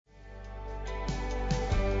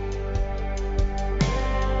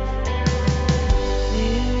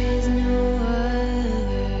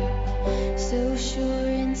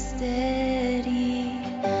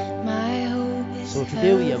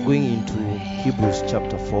Hebrews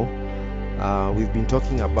chapter 4. We've been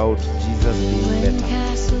talking about Jesus being better.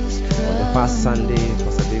 On the past Sunday,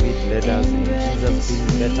 Pastor David led us in Jesus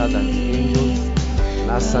being better than the angels.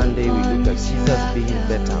 Last Sunday, we looked at Jesus being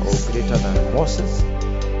better or greater than Moses.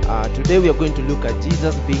 Today, we are going to look at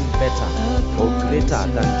Jesus being better or greater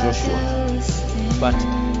than Joshua. But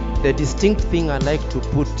the distinct thing I like to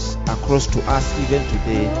put across to us even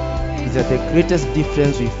today is that the greatest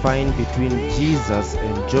difference we find between Jesus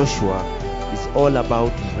and Joshua is all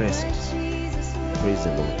about rest. Praise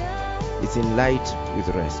the Lord. It's in light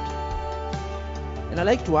with rest. And I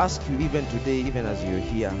like to ask you even today, even as you're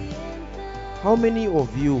here, how many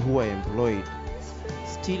of you who are employed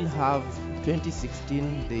still have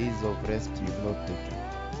 2016 days of rest you've not taken?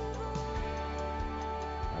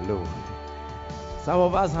 Hello. Some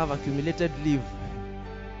of us have accumulated leave.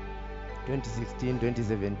 2016,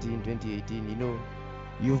 2017, 2018,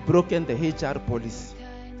 you've broken the HR policy,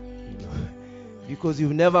 because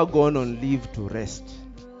you've never gone on leave to rest.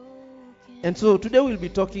 And so today we'll be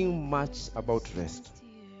talking much about rest.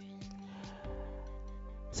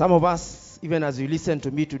 Some of us, even as you listen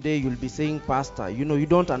to me today, you'll be saying, Pastor, you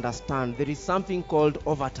don't understand. There is something called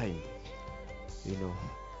overtime.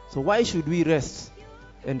 So why should we rest?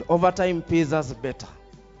 And overtime pays us better.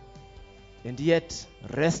 And yet,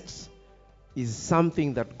 rest is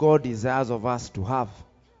something that God desires of us to have.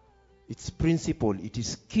 It's principle. It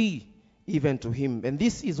is key even to Him. And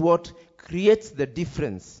this is what creates the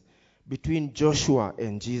difference between Joshua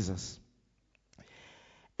and Jesus.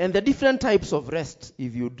 And the different types of rest,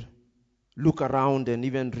 if you'd look around and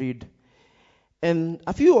even read. And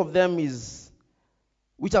a few of them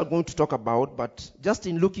which I'm going to talk about, but just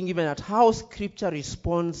in looking even at how Scripture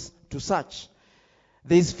responds to such.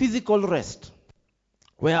 There is physical rest,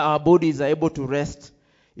 where our bodies are able to rest,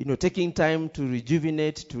 taking time to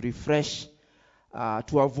rejuvenate, to refresh,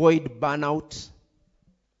 to avoid burnout.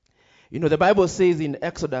 The Bible says in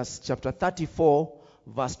Exodus chapter 34,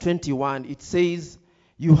 verse 21, it says,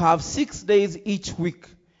 you have 6 days each week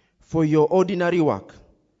for your ordinary work.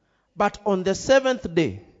 But on the seventh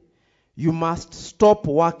day, you must stop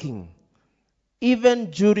working,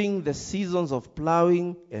 even during the seasons of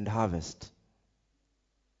plowing and harvest.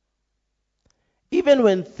 Even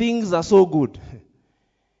when things are so good,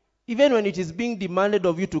 even when it is being demanded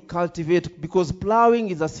of you to cultivate, because plowing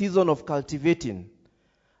is a season of cultivating,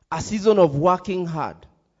 a season of working hard,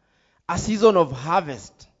 a season of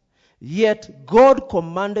harvest. Yet God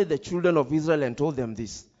commanded the children of Israel and told them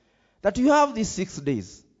this, that you have these 6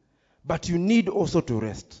 days, but you need also to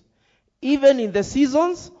rest, even in the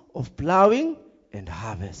seasons of plowing and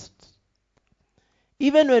harvest.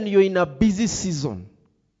 Even when you're in a busy season,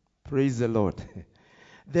 praise the Lord.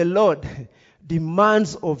 The Lord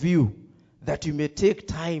demands of you that you may take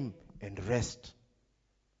time and rest.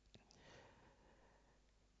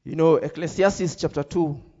 Ecclesiastes chapter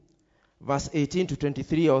 2, verse 18 to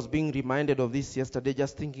 23, I was being reminded of this yesterday,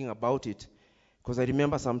 just thinking about it, because I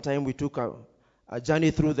remember sometime we took a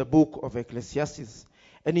journey through the book of Ecclesiastes.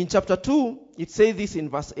 And in chapter 2, it says this in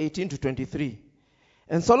verse 18 to 23.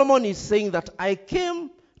 And Solomon is saying that I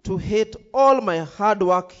came to hate all my hard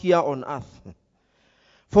work here on earth,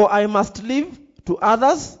 for I must leave to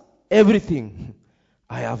others everything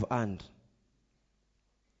I have earned.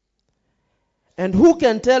 And who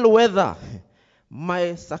can tell whether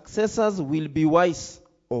my successors will be wise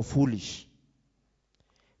or foolish?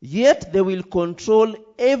 Yet they will control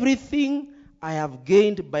everything I have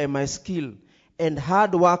gained by my skill and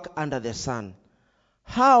hard work under the sun.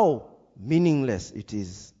 How meaningless it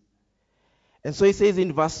is. And so he says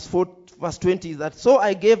in verse 20 that, so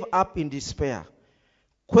I gave up in despair,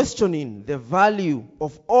 questioning the value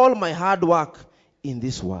of all my hard work in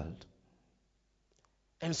this world.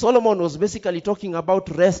 And Solomon was basically talking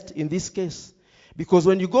about rest in this case. Because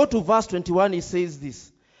when you go to verse 21, he says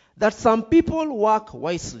this, that some people work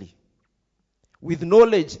wisely, with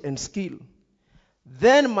knowledge and skill,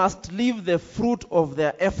 then must leave the fruit of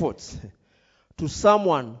their efforts to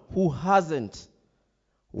someone who hasn't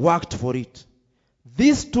worked for it.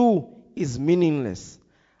 This too is meaningless,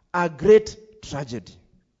 a great tragedy.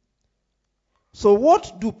 So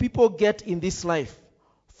what do people get in this life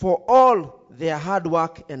for all their hard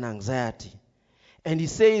work and anxiety? And he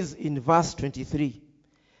says in verse 23,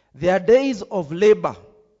 their days of labor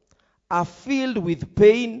are filled with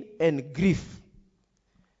pain and grief.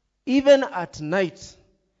 Even at night,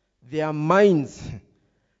 their minds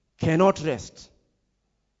cannot rest.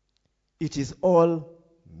 It is all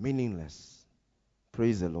meaningless.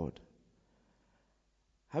 Praise the Lord.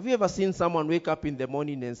 Have you ever seen someone wake up in the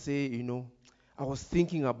morning and say, I was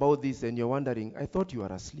thinking about this, and you're wondering, I thought you were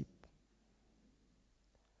asleep.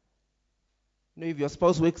 If your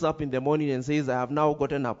spouse wakes up in the morning and says, I have now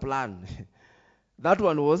gotten a plan. That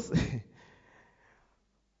one was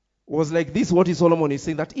like this, what Solomon is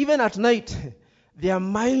saying, that even at night, their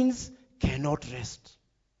minds cannot rest.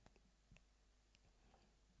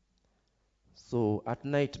 So at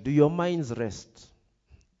night, do your minds rest?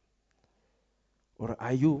 Or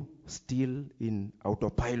are you still in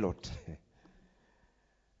autopilot?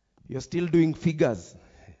 You're still doing figures.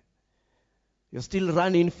 You're still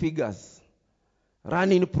running figures,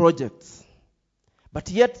 running projects. But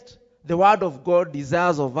yet, the Word of God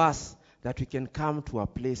desires of us that we can come to a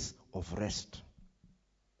place of rest,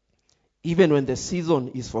 even when the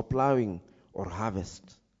season is for plowing or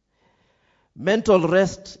harvest. Mental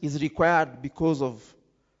rest is required because of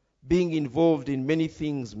being involved in many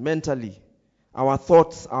things mentally, our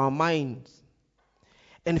thoughts, our minds.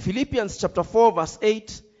 And Philippians chapter 4 verse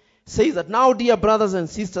 8 says that, now, dear brothers and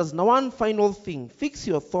sisters, now one final thing, fix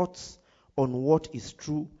your thoughts on what is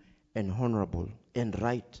true and honorable and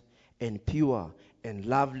right and pure and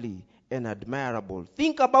lovely and admirable.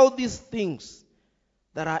 Think about these things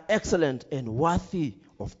that are excellent and worthy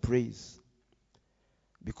of praise.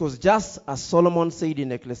 Because just as Solomon said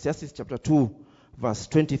in Ecclesiastes chapter 2 verse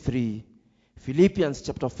 23, Philippians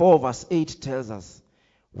chapter 4 verse 8 tells us,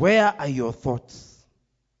 where are your thoughts?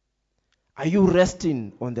 Are you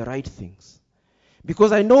resting on the right things?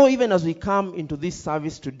 Because I know even as we come into this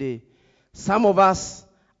service today, some of us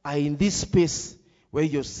are in this space where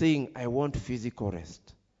you're saying, I want physical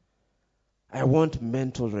rest. I want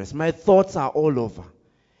mental rest. My thoughts are all over.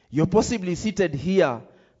 You're possibly seated here,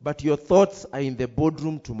 but your thoughts are in the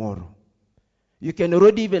boardroom tomorrow. You can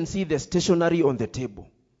already even see the stationery on the table.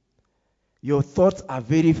 Your thoughts are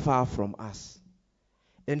very far from us.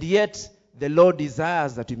 And yet, the Lord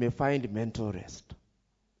desires that you may find mental rest.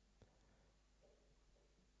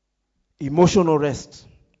 Emotional rest.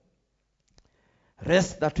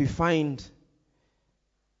 Rest that we find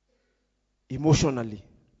emotionally.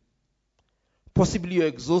 Possibly you're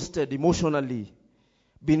exhausted emotionally,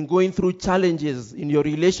 been going through challenges in your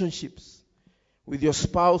relationships with your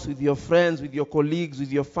spouse, with your friends, with your colleagues,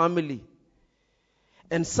 with your family.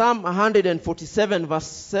 And Psalm 147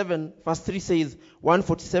 verse 3 says,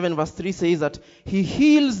 147 verse 3 says that he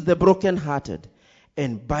heals the brokenhearted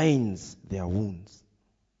and binds their wounds.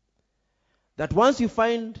 That once you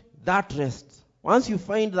find that rest,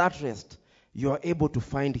 you are able to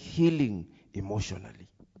find healing emotionally.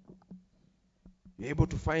 You're able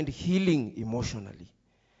to find healing emotionally.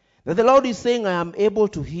 That the Lord is saying, I am able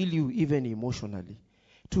to heal you even emotionally,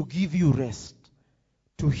 to give you rest,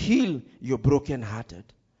 to heal your brokenhearted.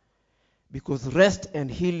 Because rest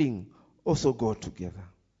and healing also go together.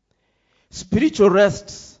 Spiritual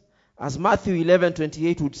rest, as Matthew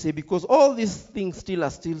 11:28 would say, because all these things still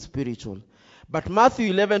are still spiritual. But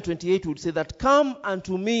Matthew 11:28 would say that, come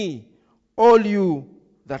unto me, all you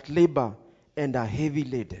that labor and are heavy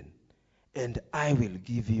laden, and I will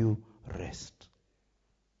give you rest.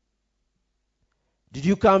 Did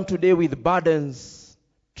you come today with burdens,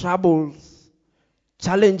 troubles,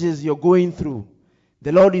 challenges you're going through?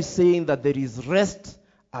 The Lord is saying that there is rest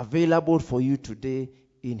available for you today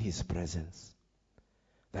in His presence.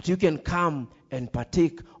 That you can come and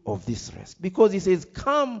partake of this rest. Because He says,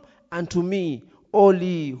 come unto me, all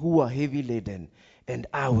ye who are heavy laden, and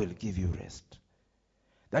I will give you rest.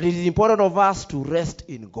 That it is important of us to rest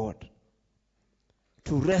in God.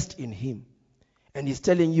 To rest in Him. And He's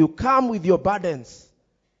telling you, come with your burdens.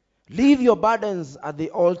 Leave your burdens at the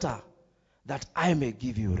altar, that I may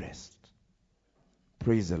give you rest.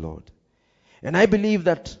 Praise the Lord. And I believe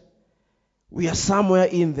that we are somewhere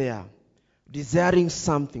in there, desiring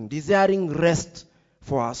something, desiring rest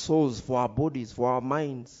for our souls, for our bodies, for our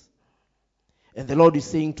minds. And the Lord is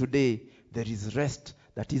saying today, there is rest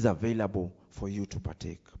that is available for you to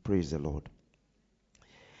partake. Praise the Lord.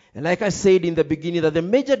 And like I said in the beginning, that the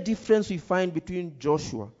major difference we find between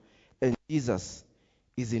Joshua and Jesus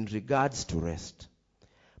is in regards to rest.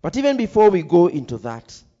 But even before we go into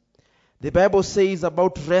that, the Bible says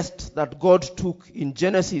about rest that God took in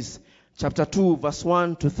Genesis chapter 2 verse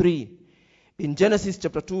 1 to 3. In Genesis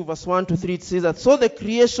chapter 2 verse 1 to 3 it says that, so the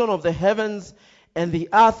creation of the heavens and the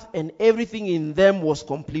earth and everything in them was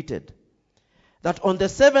completed. That on the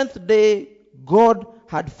seventh day God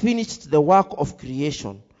had finished the work of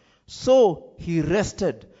creation. So He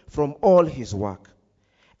rested from all His work.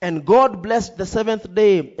 And God blessed the seventh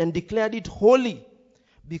day and declared it holy,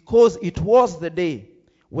 because it was the day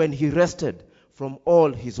when He rested from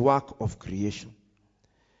all His work of creation.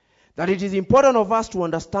 That it is important of us to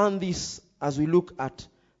understand this as we look at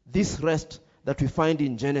this rest that we find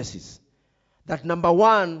in Genesis. That number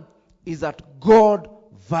one is that God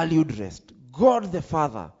valued rest. God the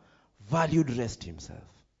Father valued rest himself.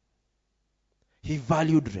 He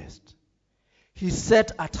valued rest. He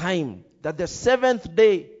set a time that the seventh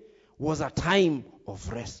day was a time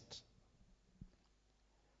of rest.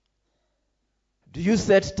 Do you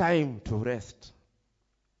set time to rest?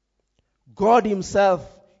 God himself,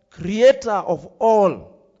 creator of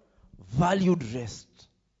all, valued rest.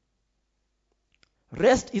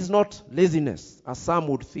 Rest is not laziness, as some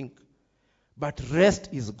would think, but rest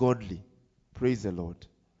is godly. Praise the Lord.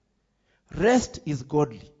 Rest is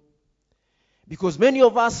godly. Because many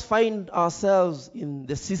of us find ourselves in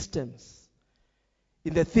the systems,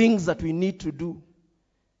 in the things that we need to do,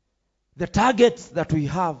 the targets that we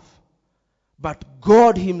have. But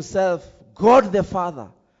God himself, God the Father,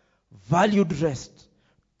 valued rest,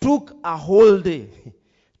 took a whole day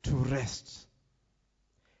to rest.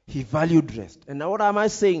 He valued rest. And now what am I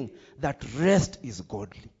saying? That rest is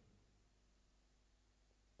godly.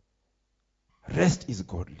 Rest is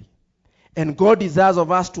godly. And God desires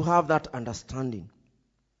of us to have that understanding.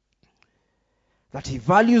 That he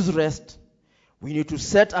values rest. We need to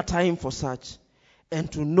set a time for such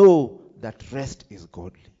and to know that rest is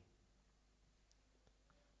godly.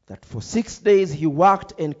 That for 6 days he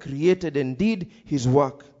worked and created and did his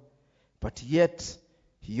work. But yet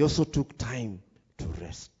he also took time to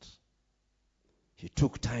rest. He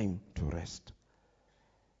took time to rest.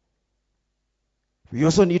 We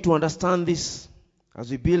also need to understand this as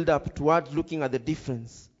we build up towards looking at the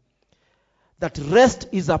difference. That rest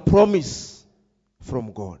is a promise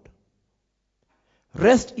from God.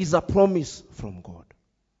 Rest is a promise from God.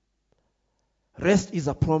 Rest is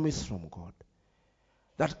a promise from God.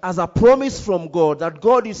 That as a promise from God, that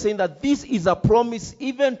God is saying that this is a promise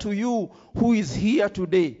even to you who is here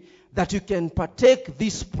today, that you can partake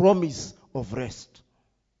this promise of rest.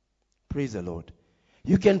 Praise the Lord.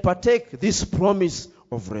 You can partake this promise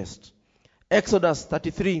of rest. Exodus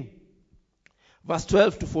 33, verse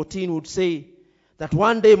 12 to 14 would say that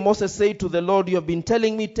one day Moses said to the Lord, you have been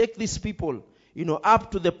telling me, take these people,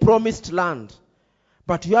 up to the promised land,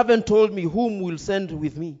 but you haven't told me whom will send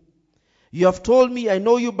with me. You have told me, I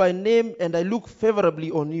know you by name and I look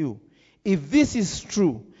favorably on you. If this is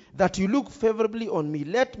true, that you look favorably on me,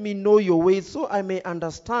 let me know your ways so I may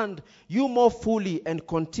understand you more fully and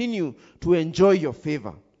continue to enjoy your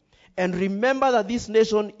favor. And remember that this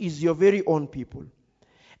nation is your very own people.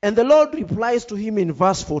 And the Lord replies to him in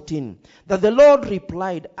verse 14, that the Lord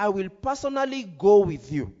replied, I will personally go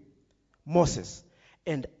with you, Moses,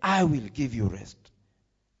 and I will give you rest.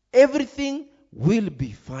 Everything will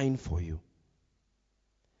be fine for you.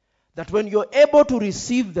 That when you're able to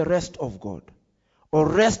receive the rest of God, or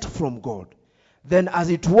rest from God, then as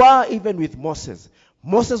it were even with Moses,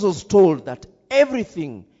 Moses was told that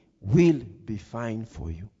everything will be fine for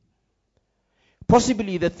you.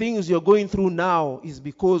 Possibly the things you're going through now is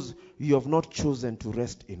because you have not chosen to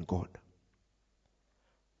rest in God.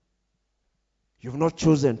 You've not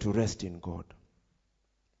chosen to rest in God.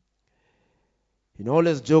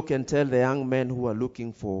 Always joke and tell the young men who are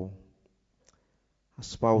looking for a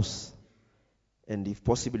spouse, and if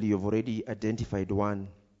possibly you've already identified one,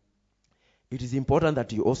 it is important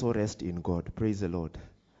that you also rest in God. Praise the Lord.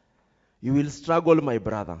 You will struggle, my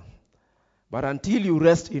brother, but until you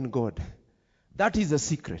rest in God, that is a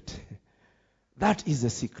secret. That is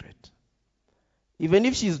a secret. Even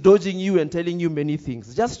if she's dodging you and telling you many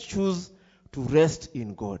things, just choose to rest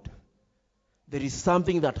in God. There is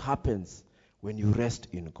something that happens when you rest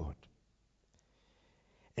in God.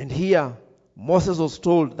 And here, Moses was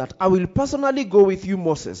told that I will personally go with you,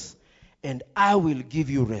 Moses, and I will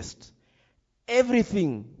give you rest.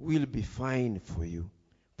 Everything will be fine for you.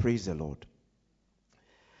 Praise the Lord.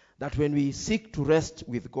 That when we seek to rest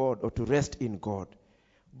with God or to rest in God,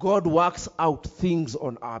 God works out things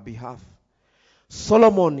on our behalf.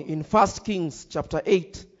 Solomon in 1 Kings chapter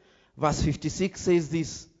 8, verse 56 says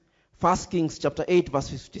this. 1 Kings chapter 8, verse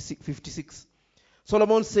 56.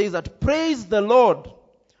 Solomon says that, praise the Lord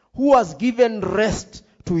who has given rest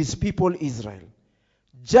to his people Israel,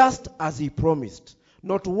 just as he promised.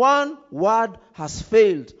 Not one word has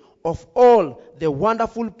failed of all the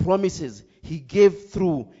wonderful promises he gave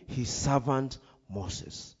through his servant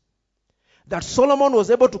Moses. That Solomon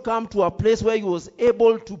was able to come to a place where he was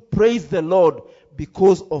able to praise the Lord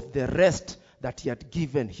because of the rest that he had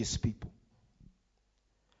given his people.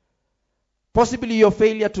 Possibly your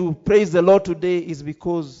failure to praise the Lord today is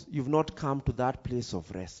because you've not come to that place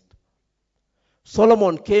of rest.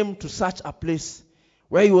 Solomon came to such a place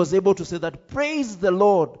where he was able to say that, praise the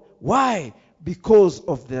Lord. Why? Because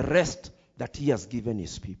of the rest that he has given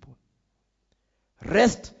his people.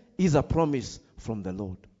 Rest is a promise from the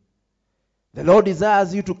Lord. The Lord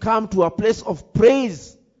desires you to come to a place of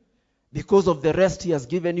praise because of the rest He has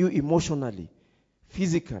given you emotionally,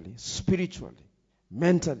 physically, spiritually,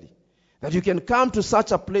 mentally. That you can come to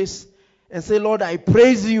such a place and say, Lord, I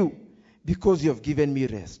praise you because you have given me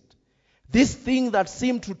rest. This thing that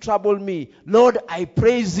seemed to trouble me, Lord, I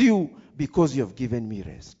praise you because you have given me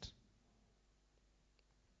rest.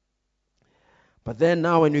 But then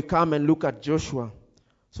now when we come and look at Joshua,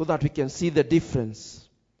 so that we can see the difference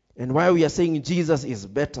and why we are saying Jesus is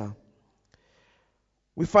better,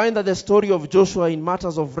 we find that the story of Joshua in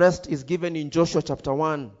matters of rest is given in Joshua chapter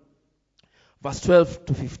 1, verse 12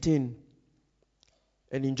 to 15.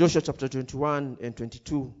 And in Joshua chapter 21 and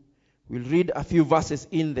 22, we'll read a few verses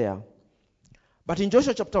in there. But in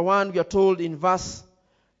Joshua chapter 1, we are told in verse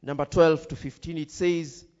number 12 to 15, it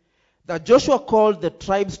says that Joshua called the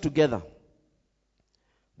tribes together,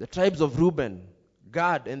 the tribes of Reuben,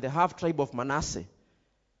 Gad, and the half-tribe of Manasseh.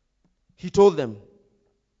 He told them,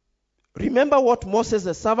 remember what Moses,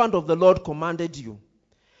 the servant of the Lord, commanded you.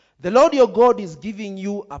 The Lord your God is giving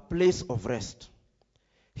you a place of rest.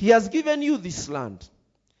 He has given you this land.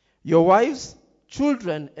 Your wives,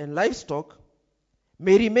 children, and livestock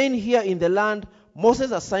may remain here in the land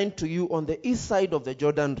Moses assigned to you on the east side of the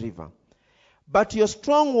Jordan River. But your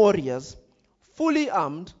strong warriors, fully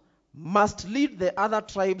armed, must lead the other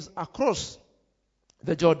tribes across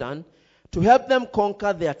the Jordan to help them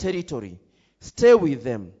conquer their territory. Stay with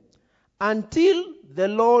them until the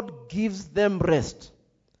Lord gives them rest,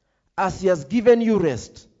 as He has given you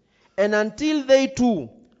rest, and until they too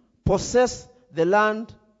possess the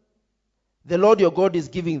land the Lord your God is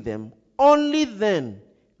giving them. Only then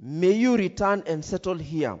may you return and settle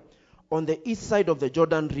here on the east side of the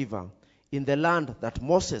Jordan River in the land that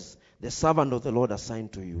Moses, the servant of the Lord,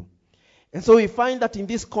 assigned to you. And so we find that in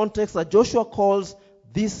this context that Joshua calls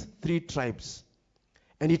these three tribes.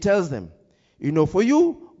 And he tells them, for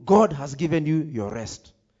you, God has given you your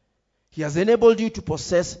rest. He has enabled you to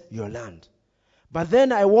possess your land. But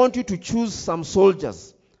then I want you to choose some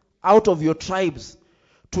soldiers out of your tribes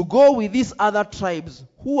to go with these other tribes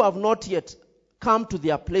who have not yet come to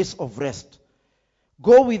their place of rest.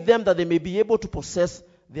 Go with them that they may be able to possess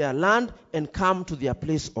their land and come to their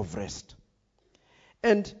place of rest.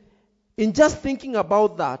 And in just thinking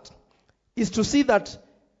about that is to see that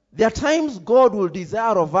there are times God will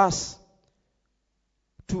desire of us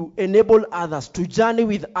to enable others, to journey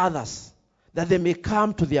with others, that they may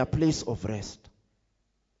come to their place of rest.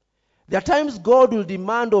 There are times God will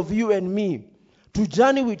demand of you and me to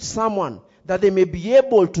journey with someone that they may be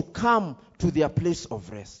able to come to their place of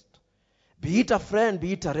rest. Be it a friend,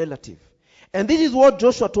 be it a relative. And this is what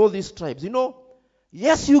Joshua told these tribes.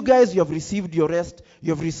 Yes, you guys, you have received your rest,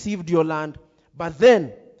 you have received your land, but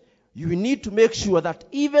then you need to make sure that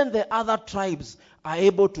even the other tribes are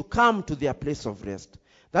able to come to their place of rest.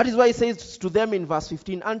 That is why he says to them in verse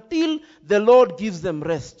 15, until the Lord gives them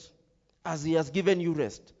rest, as He has given you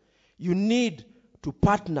rest. You need to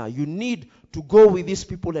partner. You need to go with these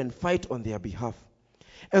people and fight on their behalf.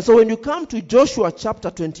 And so when you come to Joshua chapter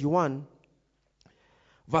 21,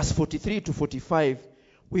 verse 43 to 45,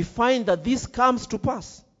 we find that this comes to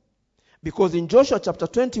pass. Because in Joshua chapter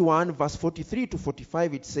 21, verse 43 to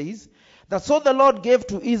 45, it says that so the Lord gave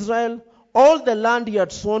to Israel all the land He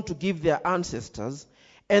had sworn to give their ancestors,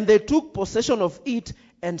 and they took possession of it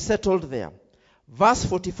and settled there. Verse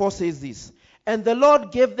 44 says this, and the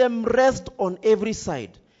Lord gave them rest on every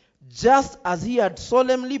side, just as He had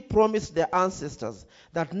solemnly promised their ancestors,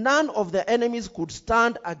 that none of their enemies could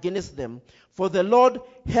stand against them, for the Lord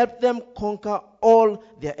helped them conquer all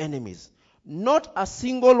their enemies. Not a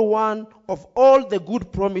single one of all the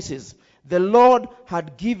good promises the Lord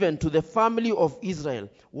had given to the family of Israel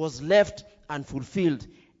was left unfulfilled.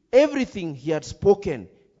 Everything He had spoken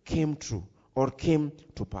came true or came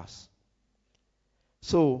to pass.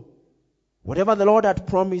 So, whatever the Lord had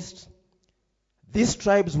promised, these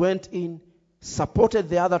tribes went in, supported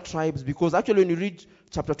the other tribes, because actually when you read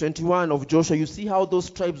chapter 21 of Joshua, you see how those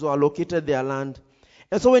tribes were allocated their land.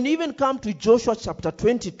 And so when you even come to Joshua chapter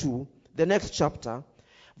 22, the next chapter,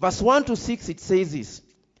 verse 1 to 6, it says this,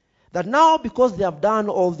 that now because they have done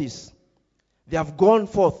all this, they have gone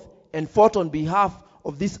forth and fought on behalf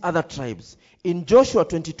of these other tribes. In Joshua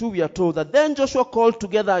 22, we are told that then Joshua called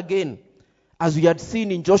together again, as we had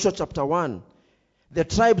seen in Joshua chapter 1, the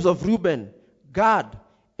tribes of Reuben, Gad,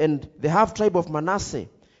 and the half-tribe of Manasseh.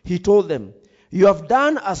 He told them, you have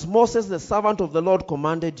done as Moses, the servant of the Lord,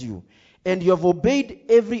 commanded you, and you have obeyed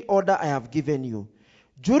every order I have given you.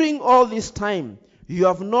 During all this time, you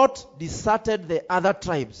have not deserted the other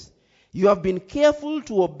tribes. You have been careful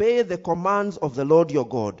to obey the commands of the Lord your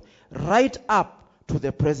God, right up to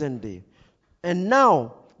the present day. And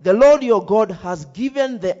now the Lord your God has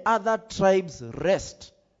given the other tribes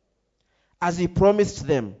rest, as he promised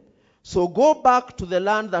them. So go back to the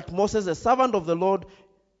land that Moses, the servant of the Lord,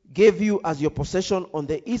 gave you as your possession on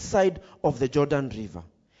the east side of the Jordan River.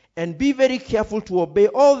 And be very careful to obey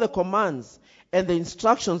all the commands and the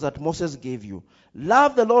instructions that Moses gave you.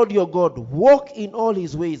 Love the Lord your God, walk in all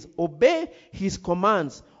his ways, obey his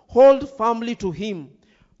commands, hold firmly to him,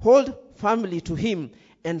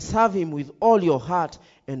 and serve him with all your heart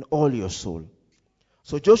and all your soul.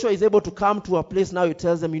 So Joshua is able to come to a place now. He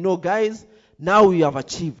tells them, guys, now we have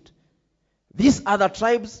achieved. These other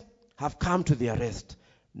tribes have come to their rest.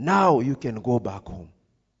 Now you can go back home.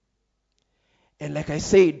 And like I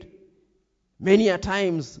said, many a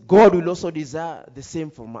times God will also desire the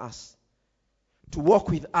same from us. To walk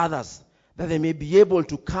with others, that they may be able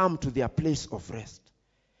to come to their place of rest.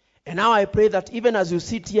 And now I pray that even as you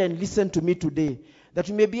sit here and listen to me today, that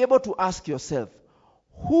you may be able to ask yourself,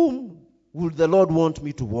 whom would the Lord want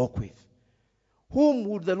me to walk with? Whom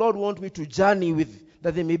would the Lord want me to journey with,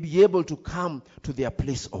 that they may be able to come to their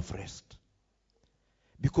place of rest?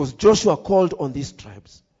 Because Joshua called on these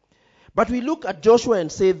tribes. But we look at Joshua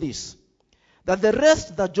and say this, that the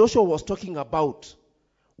rest that Joshua was talking about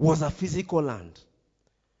was a physical land,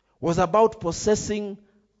 was about possessing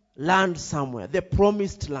land somewhere, the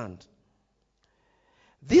promised land.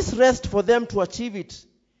 This rest, for them to achieve it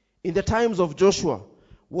in the times of Joshua,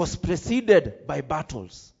 was preceded by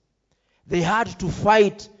battles. They had to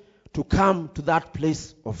fight to come to that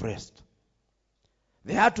place of rest.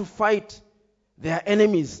 They had to fight their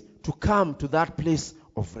enemies to come to that place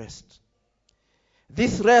of rest.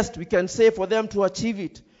 This rest, we can say, for them to achieve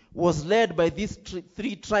it, was led by these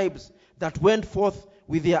three tribes that went forth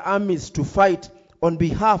with their armies to fight on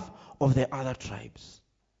behalf of the other tribes.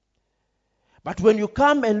 But when you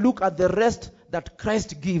come and look at the rest that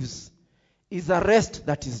Christ gives, is a rest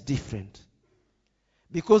that is different.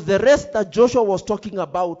 Because the rest that Joshua was talking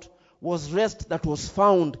about was rest that was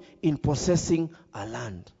found in possessing a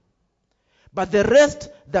land. But the rest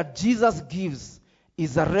that Jesus gives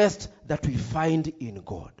is a rest that we find in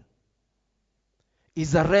God.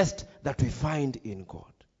 Is a rest that we find in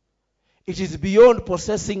God. It is beyond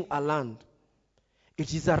possessing a land.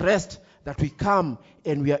 It is a rest that we come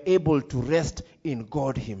and we are able to rest in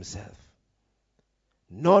God himself.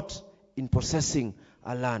 Not in possessing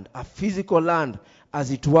a land, a physical land,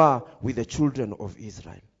 as it were with the children of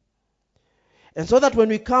Israel. And so that when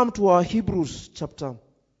we come to our Hebrews chapter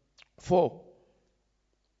 4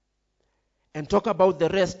 and talk about the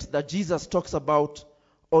rest that Jesus talks about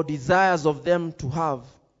or desires of them to have,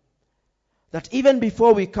 that even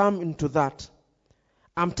before we come into that,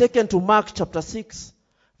 I'm taken to Mark chapter 6,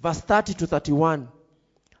 verse 30 to 31,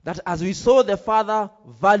 that as we saw the Father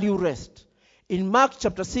value rest, in Mark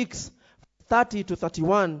chapter 6, 30 to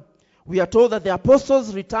 31, we are told that the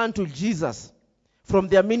apostles returned to Jesus from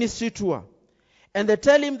their ministry tour, and they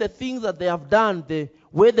tell him the things that they have done, the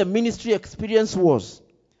way the ministry experience was.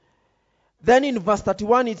 Then in verse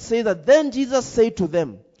 31 it says that then Jesus said to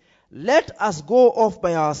them, let us go off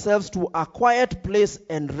by ourselves to a quiet place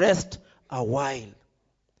and rest a while.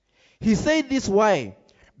 He said this why?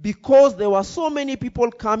 Because there were so many people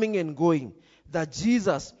coming and going that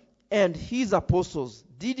Jesus and his apostles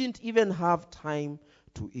didn't even have time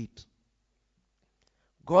to eat.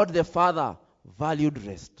 God the Father valued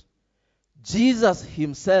rest. Jesus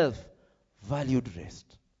himself valued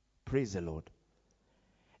rest. Praise the Lord.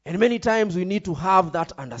 And many times we need to have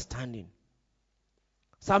that understanding.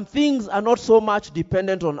 Some things are not so much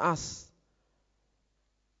dependent on us.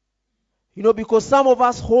 Because some of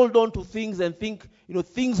us hold on to things and think,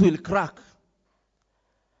 things will crack.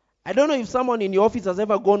 I don't know if someone in your office has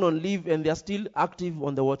ever gone on leave and they're still active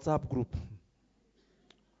on the WhatsApp group.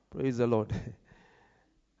 Praise the Lord.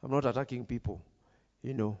 I'm not attacking people.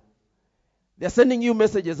 They're sending you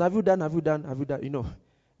messages. Have you done?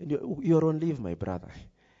 And you're on leave, my brother.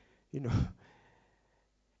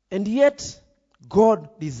 And yet,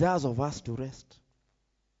 God desires of us to rest.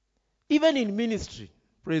 Even in ministry,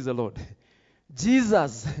 praise the Lord.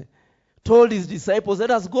 Jesus told his disciples, let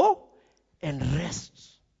us go and rest.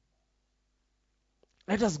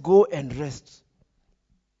 Let us go and rest.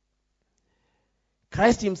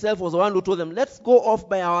 Christ himself was the one who told them, let's go off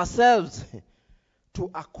by ourselves to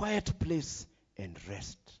a quiet place and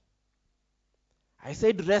rest. I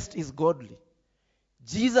said rest is godly.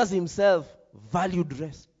 Jesus himself valued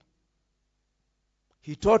rest.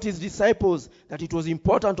 He taught his disciples that it was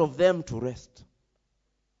important of them to rest.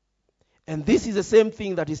 And this is the same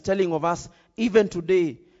thing that he's telling of us even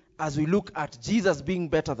today as we look at Jesus being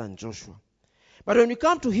better than Joshua. But when we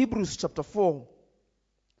come to Hebrews chapter 4,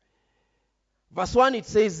 Verse 1, it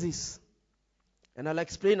says this, and I'll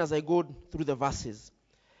explain as I go through the verses,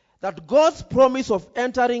 that God's promise of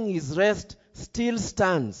entering his rest still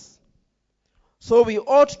stands. So we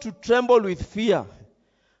ought to tremble with fear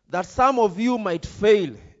that some of you might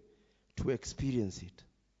fail to experience it.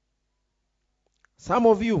 Some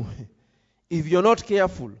of you, if you're not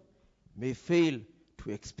careful, may fail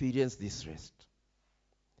to experience this rest.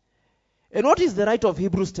 And what is the writer of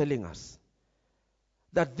Hebrews telling us?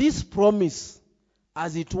 That this promise,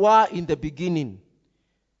 as it were in the beginning,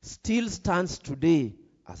 still stands today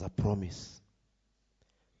as a promise.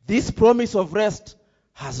 This promise of rest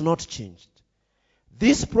has not changed.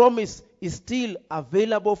 This promise is still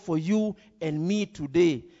available for you and me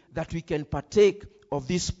today, that we can partake of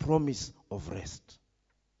this promise of rest.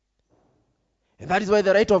 And that is why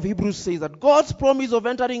the writer of Hebrews says that God's promise of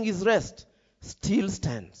entering his rest still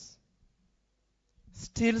stands.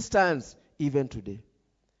 Still stands even today.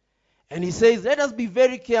 And he says, let us be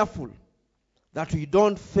very careful that we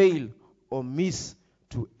don't fail or miss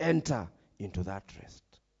to enter into that rest.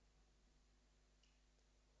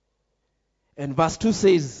 And verse 2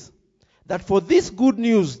 says that for this good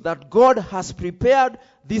news that God has prepared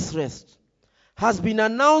this rest has been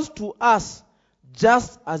announced to us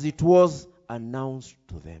just as it was announced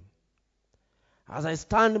to them. As I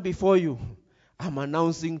stand before you, I'm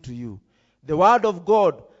announcing to you. The word of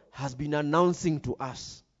God has been announcing to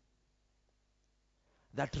us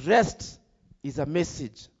that rest is a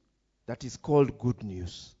message that is called good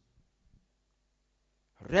news.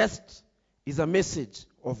 Rest is a message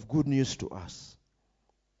of good news to us.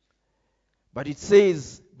 But it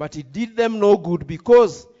says, but it did them no good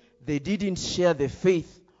because they didn't share the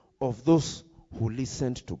faith of those who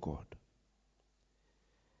listened to God.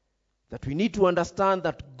 That we need to understand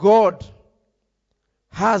that God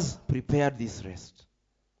has prepared this rest.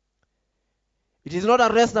 It is not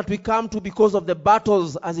a rest that we come to because of the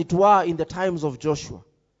battles, as it were, in the times of Joshua.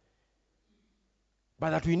 But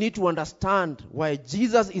that we need to understand why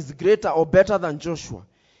Jesus is greater or better than Joshua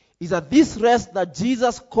is that this rest that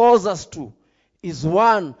Jesus calls us to is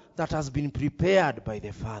one that has been prepared by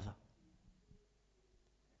the Father.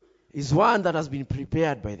 Is one that has been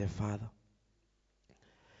prepared by the Father.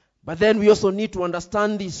 But then we also need to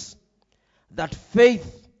understand this, that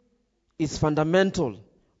faith is fundamental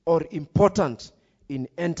or important in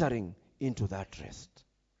entering into that rest.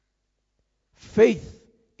 Faith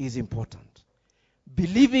is important.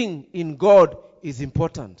 Believing in God is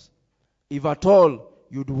important, if at all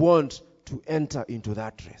you'd want to enter into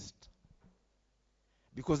that rest.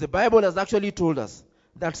 Because the Bible has actually told us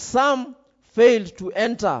that some failed to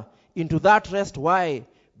enter into that rest. Why?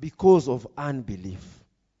 Because of unbelief.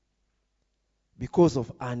 Because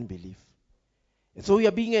of unbelief. And so we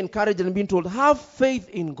are being encouraged and being told, have faith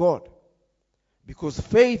in God. Because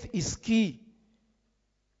faith is key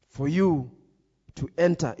for you to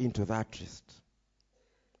enter into that rest.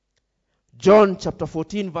 John chapter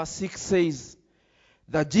 14 verse 6 says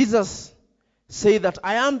that Jesus said that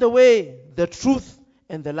I am the way, the truth,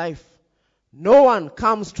 and the life. No one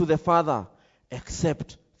comes to the Father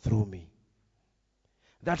except through me.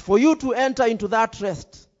 That for you to enter into that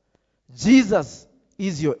rest, Jesus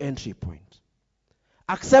is your entry point.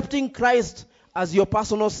 Accepting Christ as your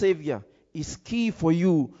personal Savior is key for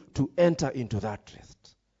you to enter into that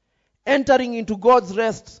rest. Entering into God's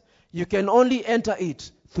rest, you can only enter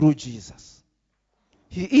it through Jesus.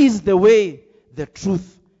 He is the way, the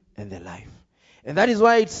truth, and the life. And that is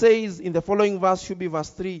why it says in the following verse, should be verse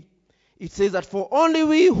 3, it says that for only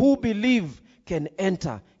we who believe can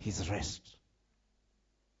enter his rest.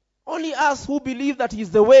 Only us who believe that he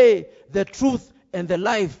is the way, the truth, and the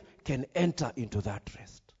life can enter into that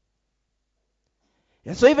rest.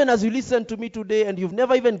 And so even as you listen to me today and you've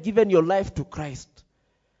never even given your life to Christ,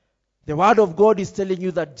 the word of God is telling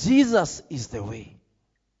you that Jesus is the way,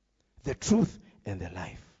 the truth, and the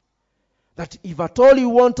life. That if at all you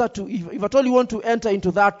want to enter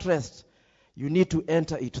into that rest, you need to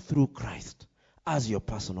enter it through Christ as your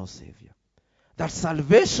personal Savior. That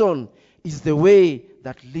salvation is the way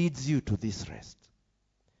that leads you to this rest.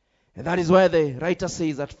 And that is why the writer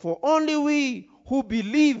says that for only we who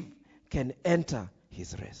believe can enter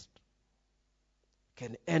his rest.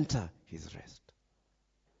 Can enter his rest.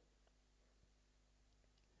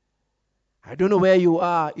 I don't know where you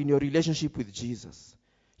are in your relationship with Jesus.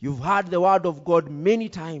 You've heard the word of God many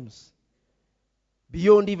times,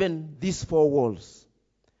 beyond even these four walls.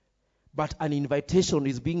 But an invitation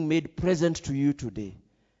is being made present to you today.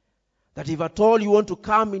 That if at all you want to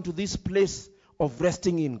come into this place of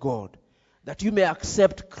resting in God, that you may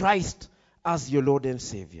accept Christ as your Lord and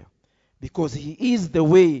Savior. Because he is the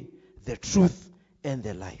way, the truth, and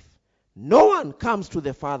the life. No one comes to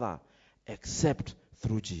the Father except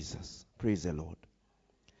through Jesus. Praise the Lord.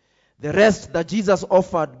 The rest that Jesus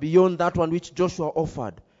offered beyond that one which Joshua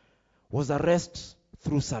offered was a rest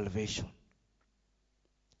through salvation.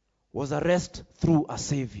 Was a rest through a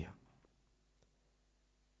Savior.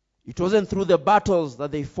 It wasn't through the battles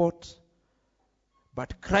that they fought,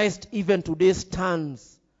 but Christ even today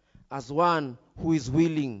stands as one who is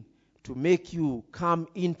willing to make you come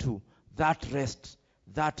into that rest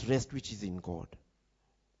which is in God.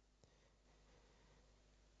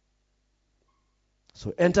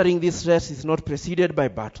 So entering this rest is not preceded by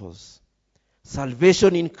battles.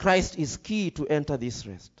 Salvation in Christ is key to enter this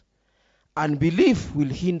rest. Unbelief will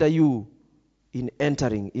hinder you in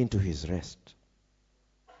entering into his rest.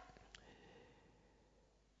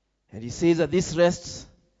 And he says that this rest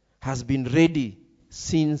has been ready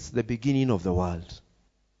since the beginning of the world.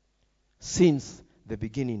 Since the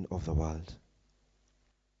beginning of the world.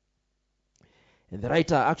 And the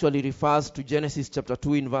writer actually refers to Genesis chapter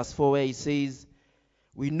 2 in verse 4 where he says,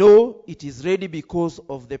 we know it is ready because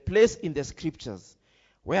of the place in the scriptures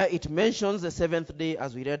where it mentions the seventh day,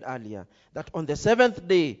 as we read earlier, that on the seventh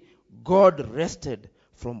day God rested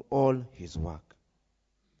from all his work.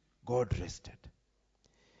 God rested.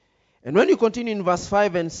 And when you continue in verse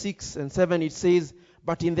 5 and 6 and 7, it says,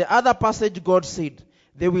 but in the other passage God said,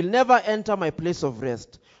 they will never enter my place of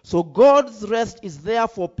rest. So God's rest is there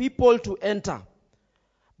for people to enter.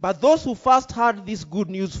 But those who first heard this good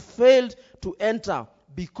news failed to enter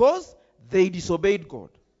because they disobeyed God.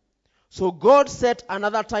 So God set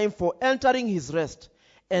another time for entering his rest,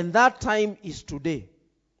 and that time is today.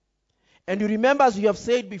 And you remember, as we have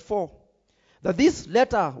said before, that this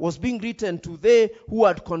letter was being written to they who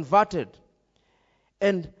had converted.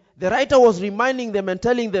 And the writer was reminding them and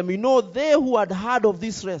telling them, they who had heard of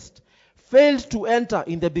this rest failed to enter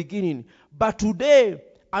in the beginning. But today,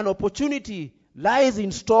 an opportunity lies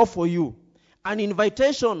in store for you. An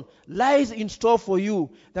invitation lies in store for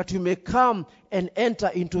you that you may come and enter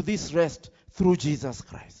into this rest through Jesus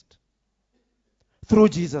Christ. Through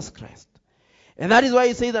Jesus Christ. And that is why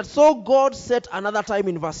he says that, so God set another time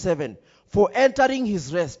in verse 7 for entering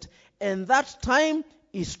his rest. And that time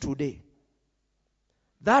is today.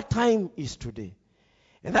 That time is today.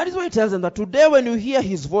 And that is why he tells them that today when you hear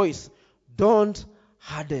his voice, don't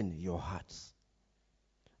harden your hearts.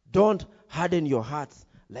 Don't harden your hearts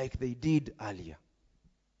like they did earlier.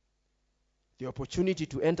 The opportunity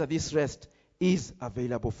to enter this rest is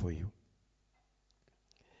available for you.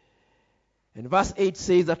 And verse 8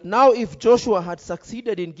 says that now if Joshua had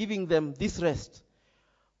succeeded in giving them this rest,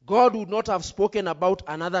 God would not have spoken about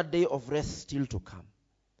another day of rest still to come.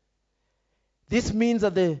 This means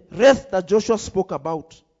that the rest that Joshua spoke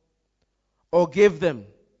about or gave them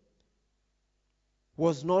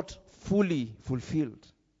was not fully fulfilled.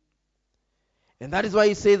 And that is why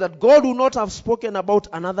he says that God would not have spoken about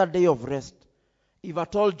another day of rest if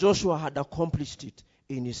at all Joshua had accomplished it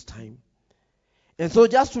in his time. And so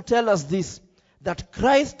just to tell us this, that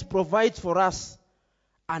Christ provides for us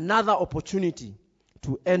another opportunity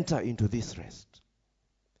to enter into this rest.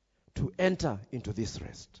 To enter into this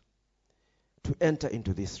rest. To enter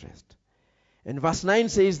into this rest. And verse 9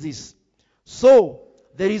 says this, so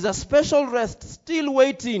there is a special rest still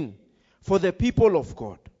waiting for the people of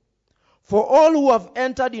God. For all who have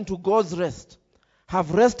entered into God's rest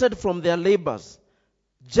have rested from their labors,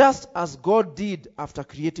 just as God did after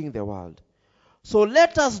creating the world. So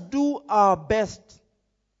let us do our best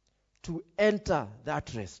to enter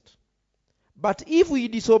that rest. But if we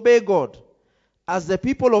disobey God, as the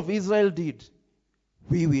people of Israel did,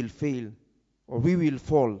 we will fail, or we will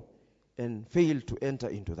fall and fail to enter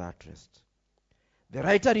into that rest. The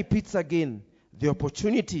writer repeats again, the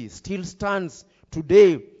opportunity still stands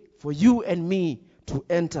today for you and me to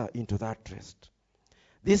enter into that rest.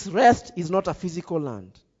 This rest is not a physical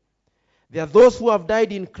land. There are those who have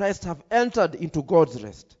died in Christ have entered into God's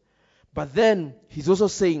rest. But then he's also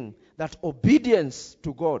saying that obedience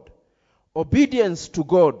to God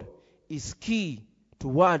is key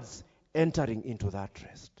towards entering into that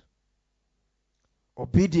rest.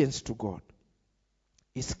 Obedience to God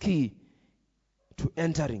is key to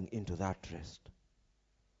entering into that rest.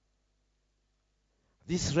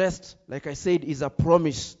 This rest, like I said, is a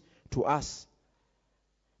promise to us.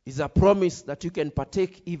 Is a promise that you can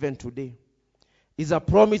partake even today. Is a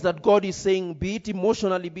promise that God is saying, be it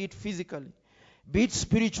emotionally, be it physically, be it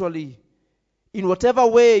spiritually, in whatever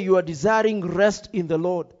way you are desiring rest in the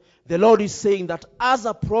Lord is saying that as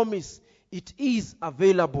a promise, it is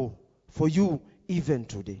available for you even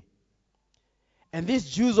today. And these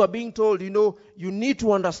Jews are being told, you need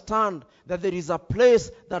to understand that there is a place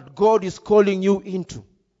that God is calling you into.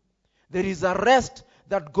 There is a rest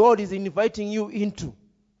that God is inviting you into.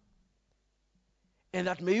 And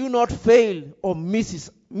that may you not fail or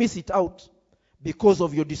miss it out because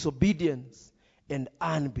of your disobedience and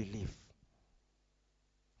unbelief.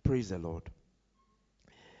 Praise the Lord.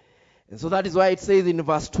 And so that is why it says in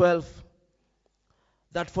verse 12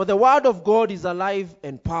 that for the word of God is alive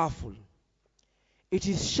and powerful. It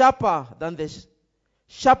is sharper than the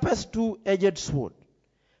sharpest two-edged sword,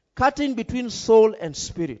 cutting between soul and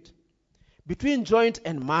spirit, between joint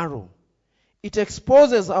and marrow. It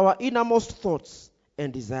exposes our innermost thoughts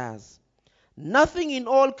and desires. Nothing in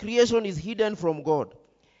all creation is hidden from God.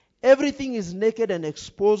 Everything is naked and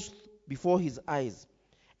exposed before his eyes,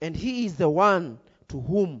 and he is the one to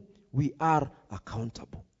whom we are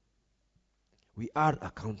accountable. We are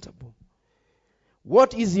accountable.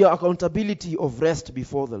 What is your accountability of rest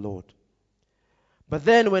before the Lord? But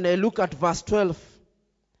then when I look at verse 12,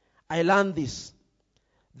 I learn this,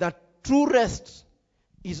 that true rest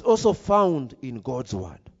is also found in God's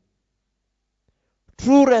word.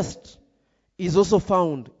 True rest is also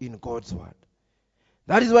found in God's word.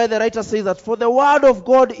 That is why the writer says that for the word of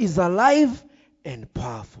God is alive and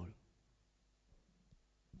powerful.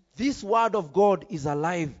 This word of God is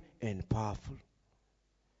alive and powerful,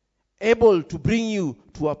 able to bring you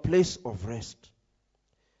to a place of rest.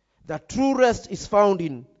 That true rest is found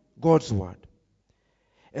in God's word.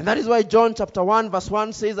 And that is why John chapter 1 verse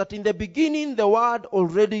 1 says that in the beginning the word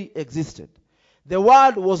already existed. The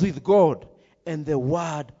word was with God, and the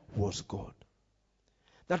word was God.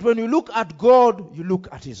 That when you look at God, you look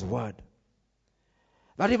at his word.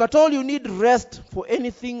 That if at all you need rest for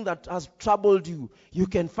anything that has troubled you, you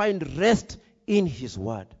can find rest in his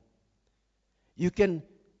word. You can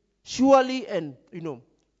surely and,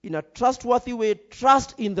 in a trustworthy way,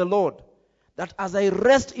 trust in the Lord. That as I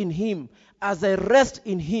rest in him, as I rest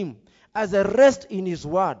in him, as I rest in his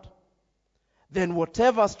word, then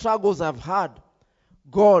whatever struggles I've had,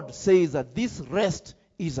 God says that this rest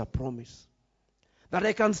is a promise. That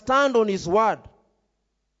I can stand on his word.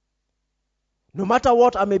 No matter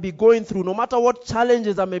what I may be going through, no matter what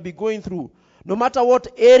challenges I may be going through, no matter what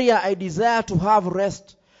area I desire to have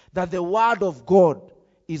rest, that the word of God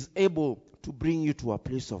is able to bring you to a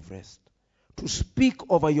place of rest, to speak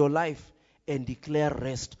over your life and declare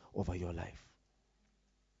rest over your life.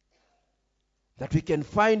 That we can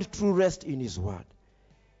find true rest in his word.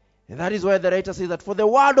 And that is why the writer says that for the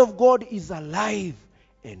word of God is alive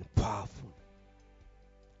and powerful.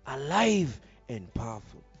 Alive and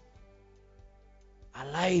powerful.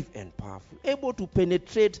 Alive and powerful. Able to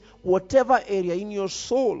penetrate whatever area in your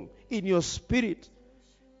soul, in your spirit.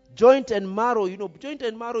 Joint and marrow, joint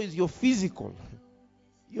and marrow is your physical,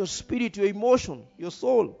 your spirit, your emotion, your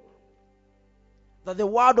soul. That the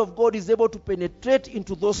word of God is able to penetrate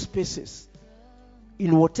into those spaces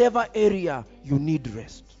in whatever area you need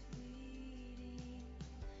rest.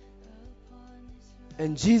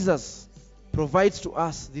 And Jesus provides to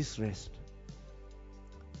us this rest.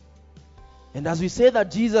 And as we say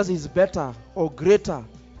that Jesus is better or greater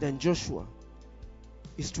than Joshua,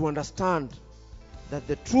 is to understand that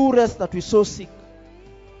the true rest that we so seek,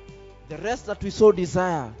 the rest that we so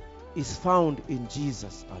desire, is found in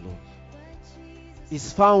Jesus alone.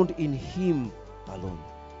 Is found in him alone.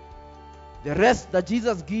 The rest that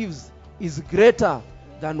Jesus gives is greater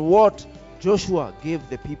than what Joshua gave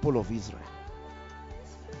the people of Israel.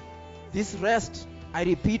 This rest, I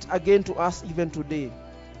repeat again to us even today,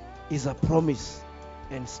 is a promise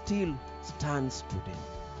and still stands today.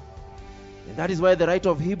 And that is why the writer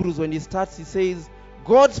of Hebrews, when he starts, he says,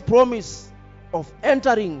 God's promise of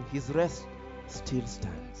entering his rest still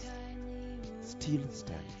stands. Still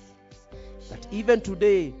stands. That even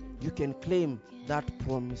today, you can claim that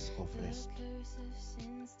promise of rest.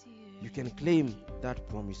 You can claim that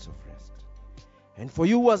promise of rest. And for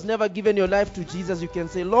you who has never given your life to Jesus, you can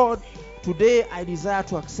say, Lord, today I desire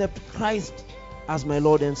to accept Christ as my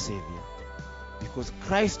Lord and Savior. Because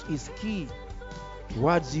Christ is key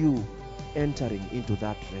towards you entering into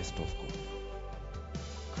that rest of God.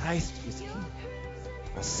 Christ is key.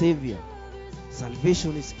 A Savior.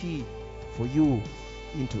 Salvation is key for you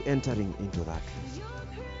into entering into that rest.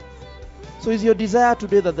 So is your desire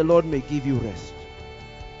today that the Lord may give you rest?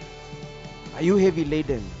 Are you heavy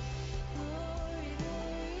laden?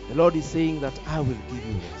 The Lord is saying that I will give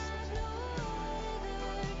you rest.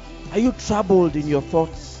 Are you troubled in your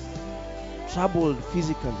thoughts? Troubled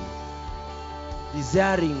physically?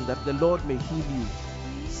 Desiring that the Lord may heal you?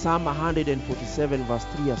 Psalm 147 verse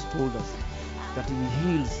 3 has told us that he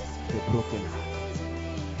heals the broken heart.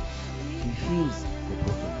 He heals the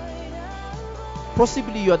broken heart.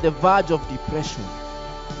 Possibly you are at the verge of depression.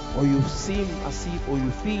 or you seem as if, or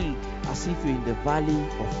you feel as if you're in the valley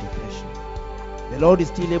of depression, the Lord is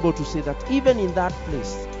still able to say that even in that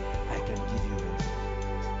place, I can give you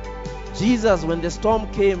rest. Jesus, when the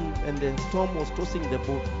storm came and the storm was tossing the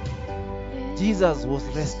boat, Jesus was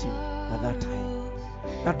resting at that time.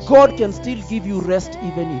 That God can still give you rest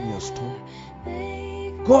even in your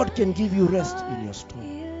storm. God can give you rest in your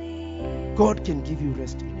storm. God can give you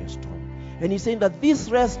rest in your storm. And He's saying that this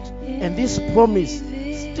rest and this promise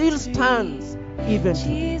still stands even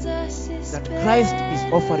today. That Christ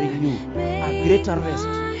is offering you a greater rest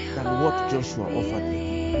than what Joshua offered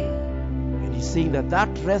you. And He's saying that that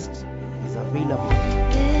rest is available.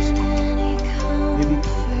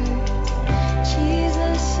 Maybe